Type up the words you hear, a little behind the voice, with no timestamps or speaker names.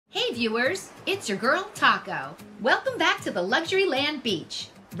Hey viewers, it's your girl Taco. Welcome back to the Luxury Land Beach.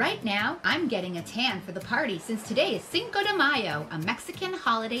 Right now, I'm getting a tan for the party since today is Cinco de Mayo, a Mexican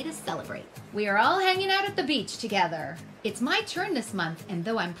holiday to celebrate. We are all hanging out at the beach together. It's my turn this month, and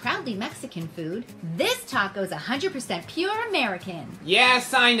though I'm proudly Mexican food, this taco's 100% pure American.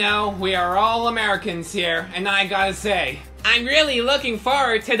 Yes, I know. We are all Americans here, and I gotta say, I'm really looking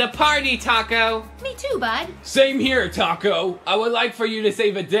forward to the party, Taco. Me too, bud. Same here, Taco. I would like for you to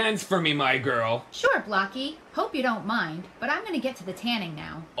save a dance for me, my girl. Sure, Blocky. Hope you don't mind, but I'm gonna get to the tanning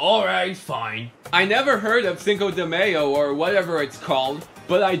now. Alright, fine. I never heard of Cinco de Mayo or whatever it's called,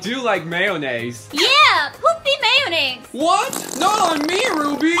 but I do like mayonnaise. Yeah, poopy mayonnaise. What? Not on me,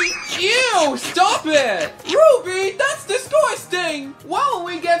 Ruby! Ew, stop it! Ruby, that's disgusting! Why don't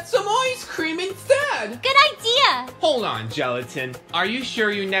we get some ice cream instead? Good idea. Hold on, Gelatin. Are you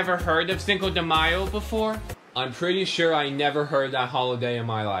sure you never heard of Cinco de Mayo before? I'm pretty sure I never heard that holiday in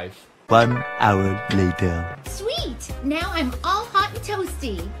my life. 1 hour later. Sweet! Now I'm all hot and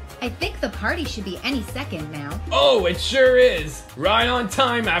toasty. I think the party should be any second now. Oh, it sure is! Right on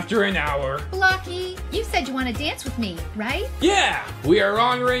time after an hour. Blocky, you said you want to dance with me, right? Yeah! We are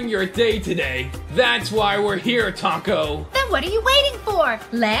honoring your day today. That's why we're here, Taco. Then what are you waiting for?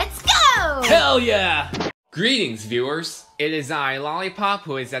 Let's go! Hell yeah! Greetings, viewers. It is I, Lollipop,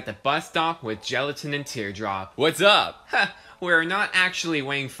 who is at the bus stop with Gelatin and Teardrop. What's up? We're not actually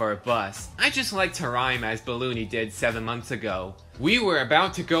waiting for a bus. I just like to rhyme as Balloony did 7 months ago. We were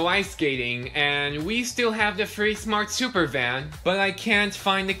about to go ice skating, and we still have the free Smart Super Van, but I can't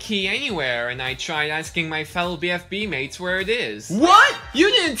find the key anywhere, and I tried asking my fellow BFB mates where it is. What? You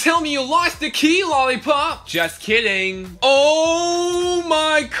didn't tell me you lost the key, Lollipop! Just kidding. Oh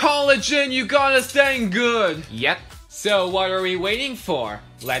my collagen, you got us dang good. Yep. So what are we waiting for?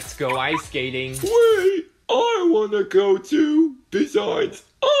 Let's go ice skating. Wait, I wanna go too. Besides,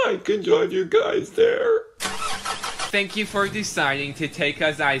 I can drive you guys there. Thank you for deciding to take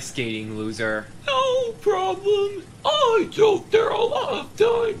us ice skating, loser. No problem. I drove there a lot of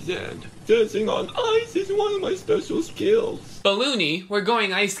times, and dancing on ice is one of my special skills. Balloony, we're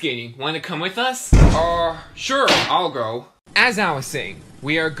going ice skating. Want to come with us? Sure, I'll go. As I was saying,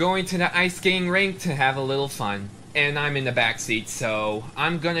 we are going to the ice skating rink to have a little fun. And I'm in the back seat, so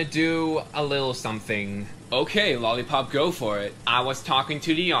I'm gonna do a little something. Okay, Lollipop, go for it. I was talking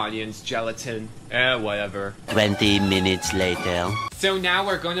to the audience, Gelatin. Whatever. 20 minutes later. So now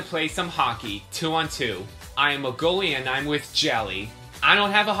we're gonna play some hockey, 2-on-2. I am a goalie and I'm with Jelly. I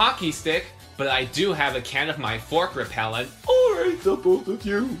don't have a hockey stick, but I do have a can of my fork repellent. Alright, the both of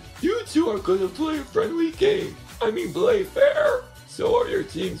you. You two are gonna play a friendly game. I mean, play fair. So are your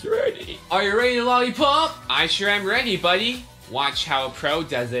teams ready? Are you ready, Lollipop? I sure am ready, buddy. Watch how a pro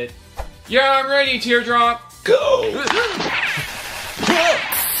does it. Yeah, I'm ready, Teardrop. Go!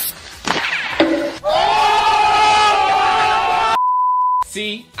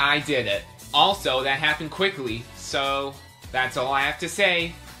 See, I did it. Also, that happened quickly, so that's all I have to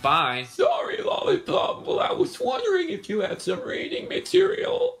say. Bye. Sorry, Lollipop. Well, I was wondering if you had some reading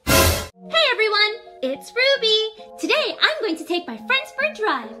material. Hey everyone, it's Ruby. Today I'm going to take my friends for a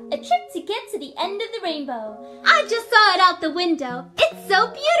drive, a trip to get to the end of the rainbow. I just saw it out the window. It's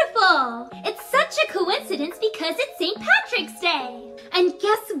so beautiful. It's such a coincidence because it's St. Patrick's Day. And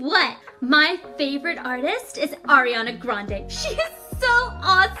guess what? My favorite artist is Ariana Grande. She is so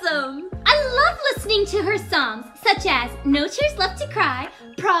awesome. I love listening to her songs, such as No Tears Left to Cry,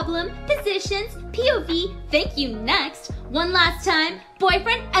 Problem, Positions, POV, Thank You Next, One Last Time,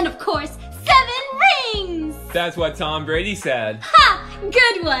 Boyfriend, and of course, 7 Rings! That's what Tom Brady said. Ha!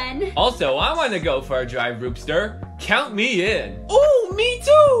 Good one! Also, I want to go for a drive, Roopster. Count me in. Oh, me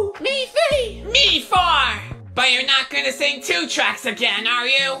too! Me 3! Me 4! But you're not gonna sing 2 tracks again, are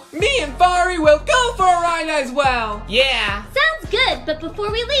you? Me and Fari will go for a ride as well. Yeah. Sounds good, but before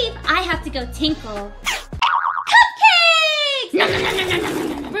we leave, I have to go tinkle. Cupcakes! No, no, no, no, no, no,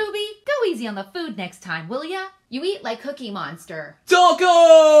 no. Ruby, go easy on the food next time, will ya? You eat like Cookie Monster.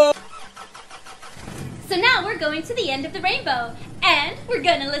 Taco! So now we're going to the end of the rainbow, and we're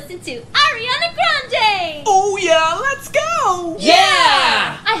gonna listen to Ariana Grande! Oh yeah, let's go!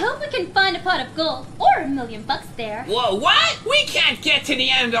 Yeah! I hope we can find a pot of gold, or $1 million there. Whoa, what? We can't get to the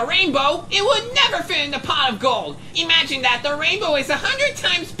end of the rainbow. It would never fit in the pot of gold. Imagine that the rainbow is 100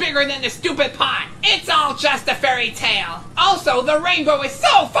 times bigger than the stupid pot. It's all just a fairy tale. Also, the rainbow is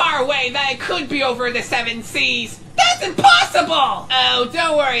so far away that it could be over the 7 seas. That's impossible! Oh,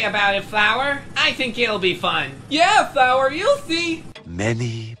 don't worry about it, Flower. I think it'll be fun. Yeah, Flower, you'll see.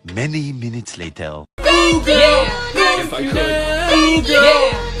 Many minutes later. Go, girl! Yeah. If I could. Go, girl!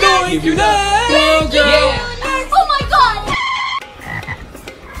 Yeah. Go, if you know! Go, girl! Oh my god!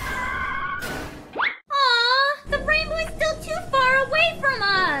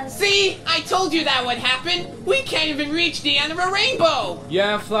 I told you that would happen. We can't even reach the end of a rainbow.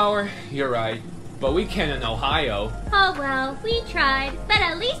 Yeah, Flower, you're right. But we can't in Ohio. Oh well, we tried, but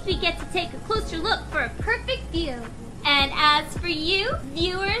at least we get to take a closer look for a perfect view. And as for you,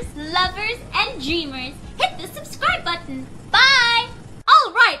 viewers, lovers, and dreamers, hit the subscribe button. Bye!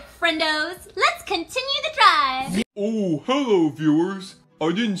 Alright, friendos, let's continue the drive. Oh, hello viewers.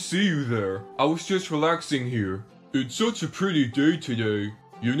 I didn't see you there. I was just relaxing here. It's such a pretty day today.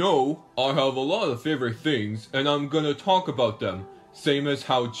 You know, I have a lot of favorite things and I'm gonna talk about them. Same as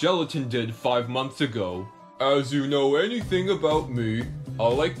how Gelatin did 5 months ago. As you know anything about me, I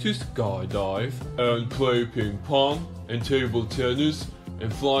like to skydive and play ping pong and table tennis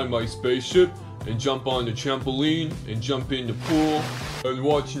and fly my spaceship and jump on the trampoline and jump in the pool and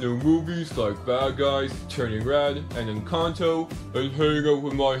watch new movies like Bad Guys, Turning Red, and Encanto, and hang out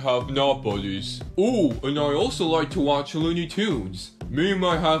with my have-not buddies. Oh, and I also like to watch Looney Tunes. Me and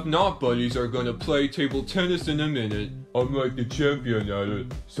my have-not buddies are gonna play table tennis in a minute. I'm like the champion at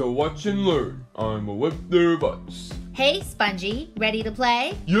it, so watch and learn. I'ma whip their butts. Hey, Spongy, ready to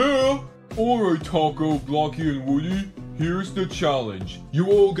play? Yeah! Alright, Taco, Blocky, and Woody. Here's the challenge. You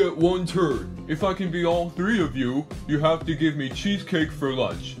all get one turn. If I can beat all 3 of you, you have to give me cheesecake for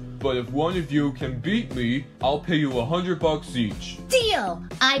lunch. But if one of you can beat me, I'll pay you $100 each. Deal!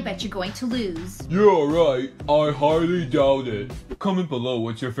 I bet you're going to lose. Yeah, right. I highly doubt it. Comment below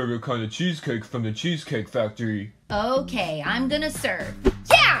what's your favorite kind of cheesecake from the Cheesecake Factory. Okay, I'm gonna serve.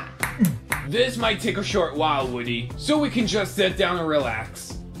 Yeah! This might take a short while, Woody, so we can just sit down and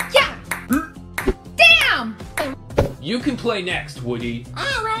relax. Yeah! Damn! You can play next, Woody.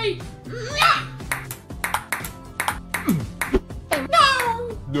 All right.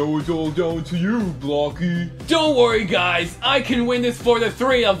 Now it's all down to you, Blocky. Don't worry, guys. I can win this for the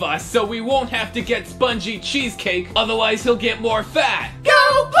 3 of us, so we won't have to get Spongy cheesecake, otherwise he'll get more fat.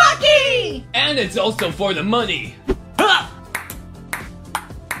 Go, Bucky! And it's also for the money. Ha!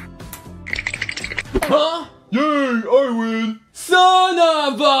 Huh? Yay, I win. Son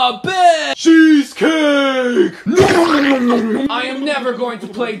of a bitch! Cheesecake! I am never going to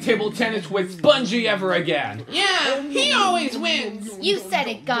play table tennis with Spongy ever again. Yeah, he always wins. You said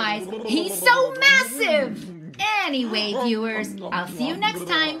it, guys. He's so massive! Anyway, viewers, I'll see you next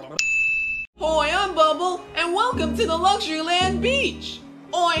time. Hi, I'm Bubble, and welcome to the Luxuryland Beach.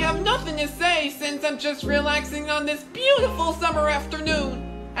 I have nothing to say since I'm just relaxing on this beautiful summer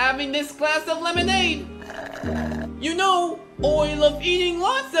afternoon, having this glass of lemonade. You know, I love eating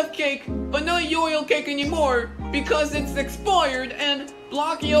lots of cake, but not yoil cake anymore, because it's expired and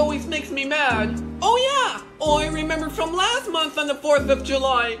Blocky always makes me mad. Oh yeah, I remember from last month on the 4th of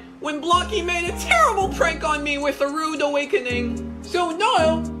July, when Blocky made a terrible prank on me with a rude awakening. So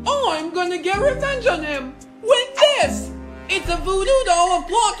now, I'm gonna get revenge on him with this! It's a voodoo doll of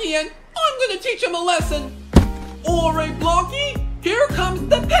Blocky and I'm gonna teach him a lesson. Alright, Blocky, here comes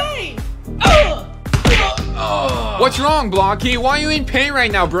the pain! What's wrong, Blocky? Why are you in pain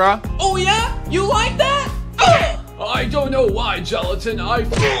right now, bruh? Oh yeah? You like that? I don't know why, Gelatin.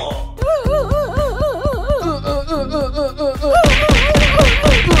 Whoa!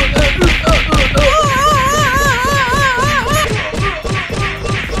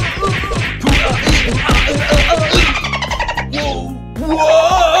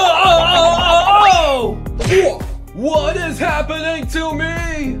 What is happening to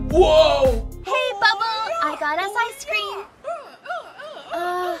me? Whoa! Hey, Bubble, I got us ice cream.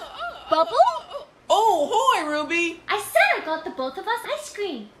 Bubble? Oh, hi, Ruby. I said I got the both of us ice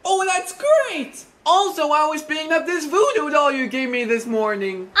cream. Oh, that's great. Also, I was picking up this voodoo doll you gave me this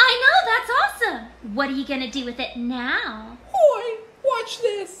morning. I know, that's awesome. What are you gonna do with it now? Hi, watch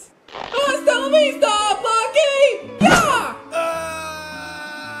this. Hasta la vista, Blocky! Yeah!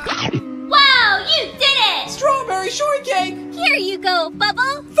 Wow, you did it! Strawberry shortcake. Here you go,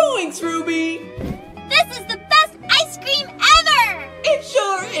 Bubble. Thanks, Ruby. This is the best ice cream